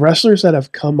wrestlers that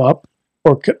have come up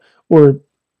or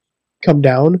come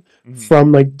down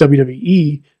from like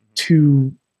WWE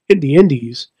to the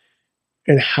Indies,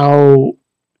 and how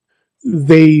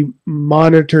they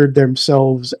monitored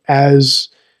themselves as,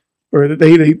 or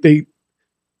they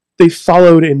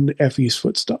followed in Effy's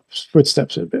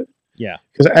footsteps a bit. Yeah,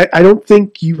 because I don't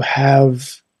think you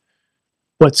have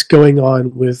what's going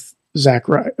on with Zack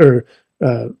or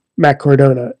Matt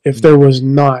Cardona if there was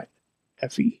not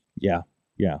Effy. Yeah.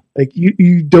 Like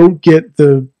you don't get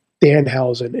the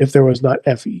Danhausen if there was not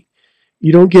Effy.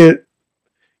 You don't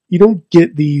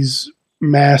get these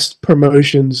mass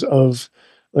promotions of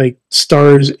like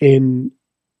stars in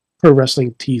pro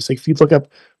wrestling tees. Like if you look up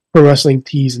pro wrestling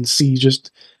tees and see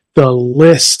just the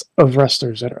list of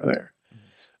wrestlers that are there.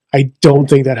 I don't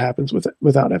think that happens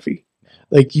without Effy.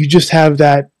 Like you just have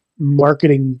that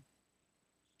marketing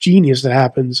genius that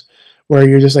happens where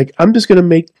you're just like, I'm just going to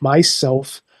make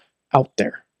myself out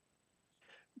there,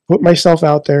 put myself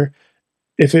out there.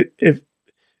 If it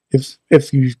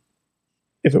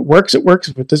works, it works.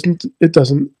 If it doesn't, it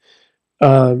doesn't.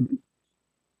 And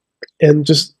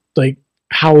just like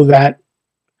how that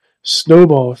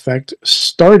snowball effect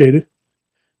started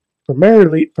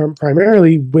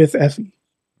primarily with Effy.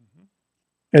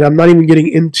 And I'm not even getting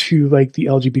into like the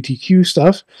LGBTQ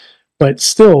stuff, but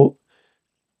still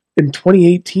in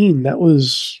 2018, that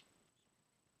was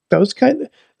kind of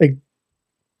like,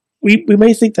 we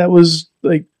may think that was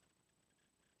like,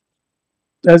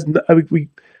 we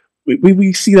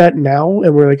see that now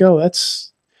and we're like, oh,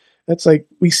 that's like,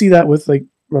 we see that with like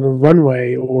Run a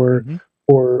Runway or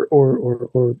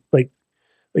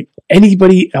like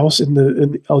anybody else in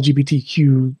the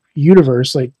LGBTQ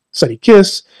universe, like Sunny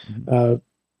Kiss,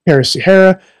 Paris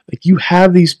Sahara. Like you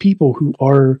have these people who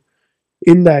are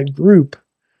in that group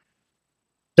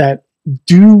that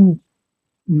do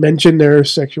mention their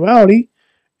sexuality,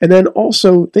 and then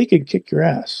also they can kick your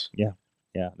ass. Yeah.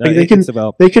 Like they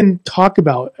can talk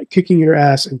about kicking your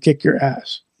ass and kick your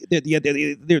ass. Yeah,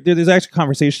 there's actually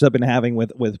conversations I've been having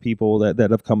with people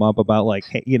that have come up about like,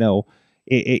 hey,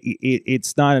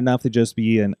 it's not enough to just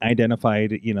be an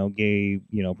identified, gay,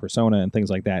 persona and things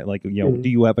like that. Like, do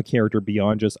you have a character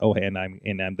beyond just, oh, hey, and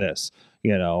I'm this,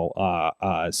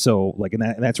 so like,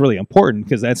 and that's really important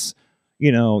because that's,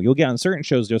 you'll get on certain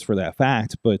shows just for that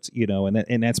fact, but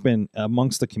and that's been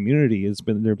amongst the community. There's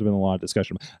been a lot of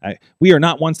discussion. We are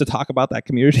not ones to talk about that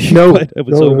community. No,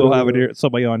 we'll have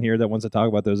somebody on here that wants to talk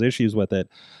about those issues with it.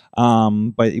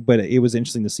 But it was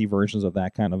interesting to see versions of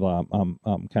that kind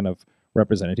of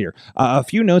represented here. A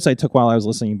few notes I took while I was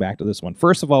listening back to this one.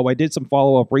 First of all, I did some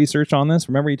follow-up research on this.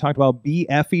 Remember, you talked about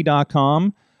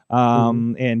beffy.com.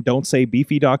 And don't say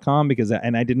beefy.com because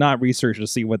I did not research to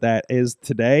see what that is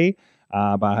today.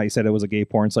 About how you said it was a gay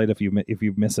porn site if you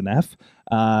miss an F.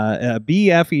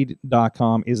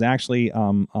 beffy.com is actually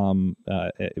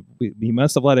we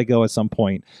must have let it go at some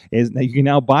point. Is you can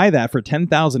now buy that for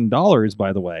 $10,000,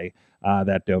 by the way,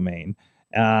 that domain.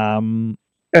 And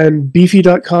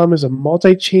beefy.com is a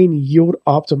multi-chain yield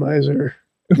optimizer.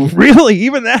 Really?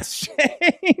 Even that's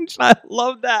changed. I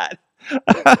love that.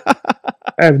 I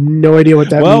have no idea what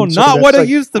that means. Well, not what it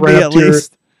used to be, at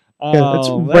least.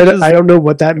 I don't know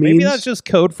what that means. Maybe that's just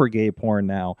code for gay porn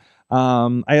now.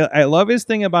 I love his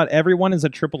thing about everyone is a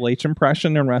Triple H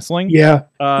impression in wrestling. Yeah,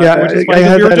 I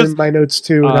had that in my notes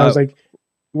too, and I was like,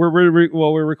 we're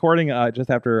recording just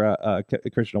after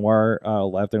Christian Noir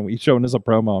left, and we showing us a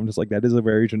promo. I'm just like, that is a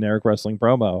very generic wrestling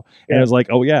promo, and it's like,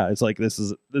 oh yeah, it's like this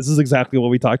is exactly what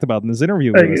we talked about in this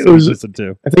interview we listened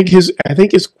to. I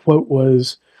think his quote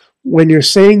was, "When you're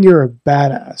saying you're a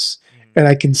badass, and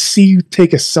I can see you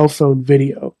take a cell phone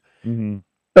video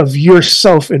of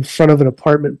yourself in front of an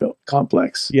apartment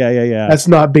complex. Yeah. That's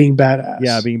not being badass.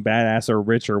 Yeah, being badass or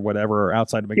rich or whatever, or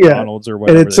outside of McDonald's or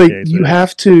whatever. And it's like you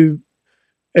have to,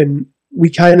 and we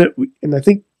kind of, and I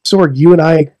think Sorg, you and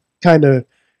I kind of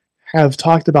have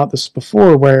talked about this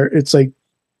before, where it's like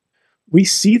we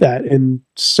see that in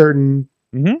certain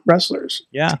wrestlers.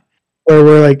 Yeah, where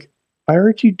we're like, why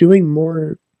aren't you doing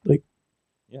more like,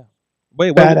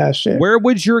 badass shit? Where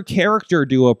would your character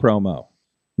do a promo?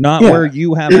 Not where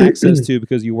you have access to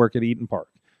because you work at Eaton Park,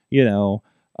 you know.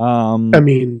 I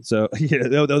mean, so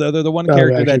the one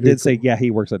character that did say, yeah, he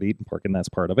works at Eaton Park, and that's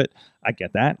part of it. I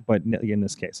get that, but in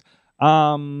this case,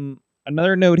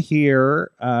 another note here,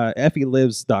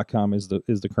 effylives.com is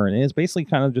the current. It's basically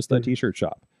kind of just a t-shirt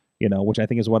shop, you know, which I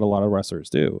think is what a lot of wrestlers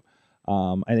do.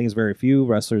 I think it's very few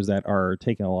wrestlers that are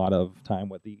taking a lot of time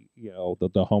with the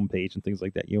homepage and things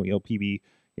like that. You know, PB.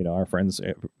 You know, our friends,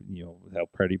 you know,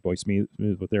 help Pretty Boy Smooth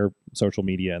with their social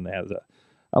media, and they have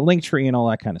a link tree and all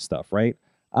that kind of stuff, right?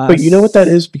 But you know what that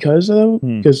is because though,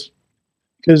 because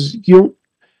you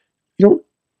don't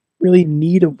really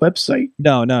need a website.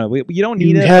 No, you don't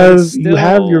need it. You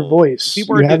have your voice. You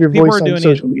have your voice on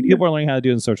social media. People are learning how to do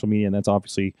it in social media, and that's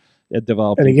obviously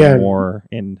developed more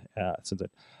in since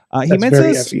it. He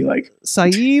mentions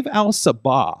Saeed Al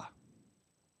Sabah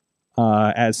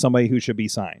as somebody who should be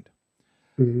signed.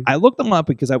 I looked them up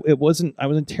because I wasn't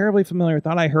terribly familiar. I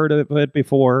thought I heard of it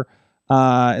before.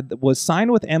 It was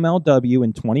signed with MLW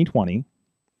in 2020.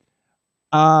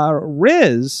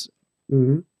 Riz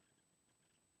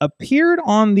appeared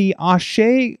on the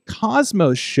Ashe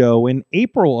Cosmos show in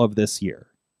April of this year.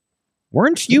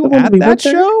 Weren't you at that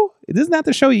show? Isn't that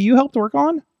the show you helped work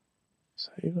on?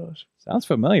 Sounds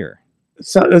familiar. It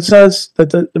says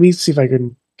that. Let me see if I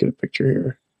can get a picture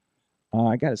here.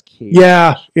 I got his cage.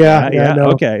 Yeah.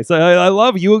 No. Okay, so I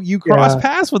love you. You crossed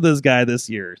paths with this guy this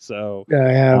year, so yeah,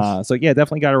 I have. So yeah,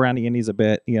 definitely got around the indies a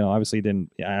bit. You know, obviously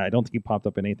didn't. I don't think he popped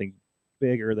up in anything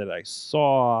bigger that I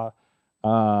saw.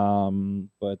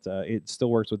 But it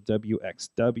still works with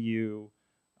WXW,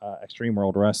 Extreme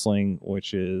World Wrestling,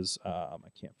 which is I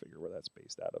can't figure where that's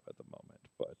based out of at the moment,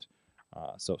 but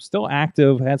so still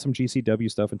active. Had some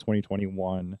GCW stuff in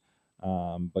 2021.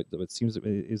 But it seems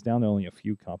it's down to only a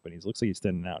few companies. Looks like he's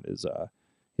thinning out his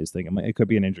thing. It could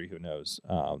be an injury, who knows?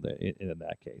 In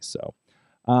that case, so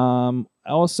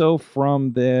also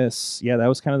from this, that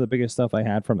was kind of the biggest stuff I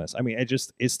had from this. I mean,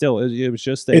 there's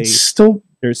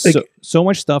so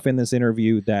much stuff in this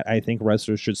interview that I think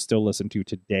wrestlers should still listen to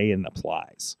today and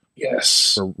applies.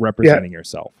 Yes, for representing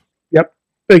yourself. Yep.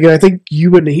 Again, I think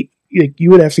you and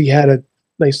Effy had a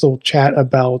nice little chat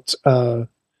about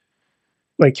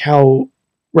like how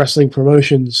wrestling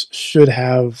promotions should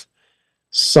have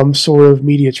some sort of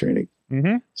media training,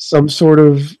 some sort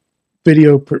of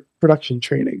video production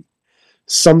training,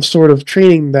 some sort of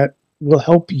training that will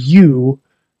help you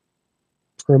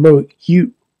promote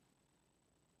you.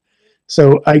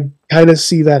 So I kind of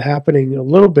see that happening a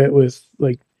little bit with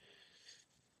like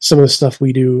some of the stuff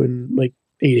we do in like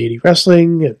 880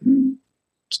 wrestling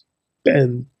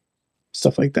and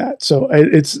stuff like that. So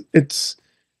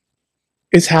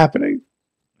it's happening.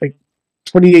 Like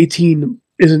 2018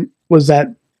 was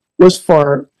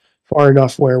far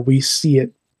enough where we see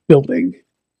it building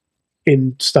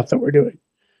in stuff that we're doing.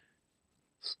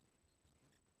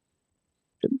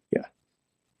 And,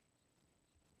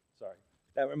 sorry,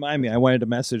 that reminded me. I wanted to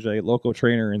message a local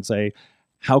trainer and say,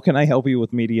 how can I help you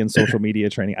with media and social media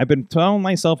training? I've been telling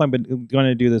myself I've been going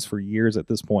to do this for years at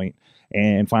this point,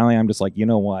 and finally I'm just like, you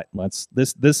know what?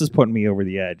 This is putting me over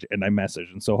the edge, and I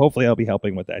messaged, and so hopefully I'll be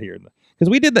helping with that here, because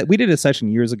we did a session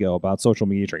years ago about social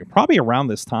media training, probably around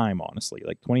this time, honestly,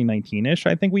 like 2019ish.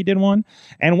 I think we did one,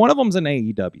 and one of them's in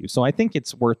AEW, so I think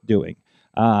it's worth doing.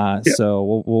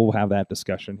 So we'll have that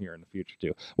discussion here in the future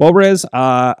too. Well, Riz,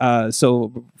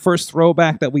 so first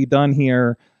throwback that we've done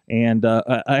here. And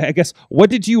I guess, what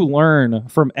did you learn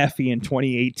from Effy in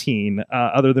 2018,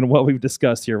 other than what we've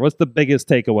discussed here? What's the biggest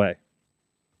takeaway?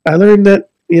 I learned that,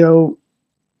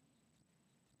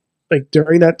 like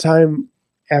during that time,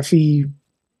 Effy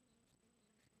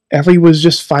was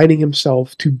just finding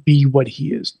himself to be what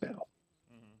he is now.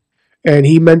 And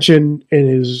he mentioned in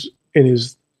his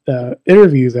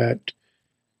interview that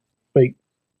like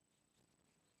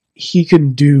he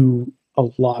can do a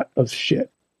lot of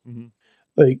shit. Mm-hmm.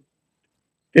 Like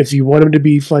if you want him to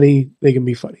be funny, they can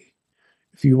be funny.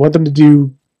 If you want them to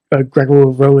do a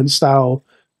Greco-Roman style,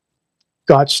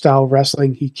 Gotch style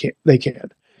wrestling, they can.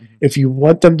 Mm-hmm. If you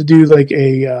want them to do like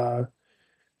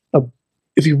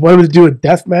if you want them to do a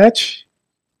death match,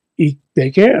 they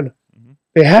can. Mm-hmm.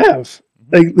 They have.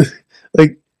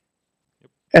 Like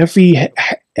Effy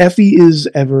is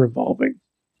ever evolving.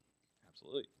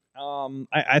 Absolutely.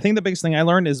 I think the biggest thing I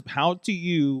learned is how do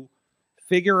you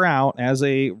figure out as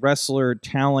a wrestler,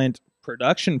 talent,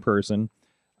 production person,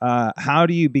 how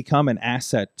do you become an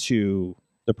asset to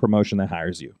the promotion that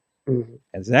hires you? Mm-hmm.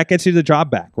 And that gets you the job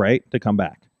back, right? To come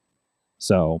back.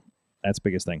 So that's the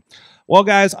biggest thing. Well,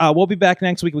 guys, we'll be back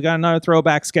next week. We got another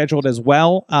throwback scheduled as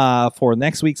well for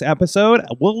next week's episode.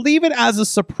 We'll leave it as a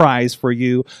surprise for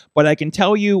you, but I can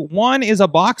tell you one is a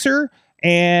boxer,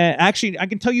 and actually I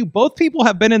can tell you both people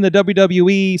have been in the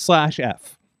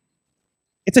WWE/F.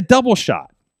 It's a double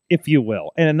shot, if you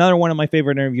will. And another one of my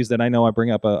favorite interviews that I know I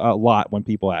bring up a lot when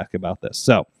people ask about this.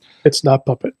 So it's not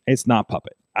puppet. It's not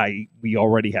puppet. We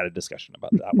already had a discussion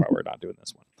about that why we're not doing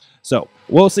this one. So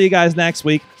we'll see you guys next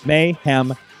week.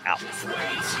 Mayhem out. Just wait. Wait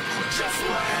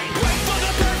for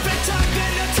the perfect time,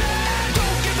 then attack.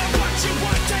 Don't give up what you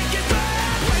want, take it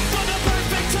back. Wait for the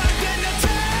perfect time, then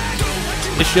attack. Do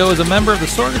what you This show is a member of the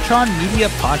Sorgatron Media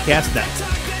Podcast Network.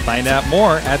 Find out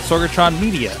more at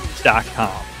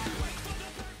sorgatronmedia.com.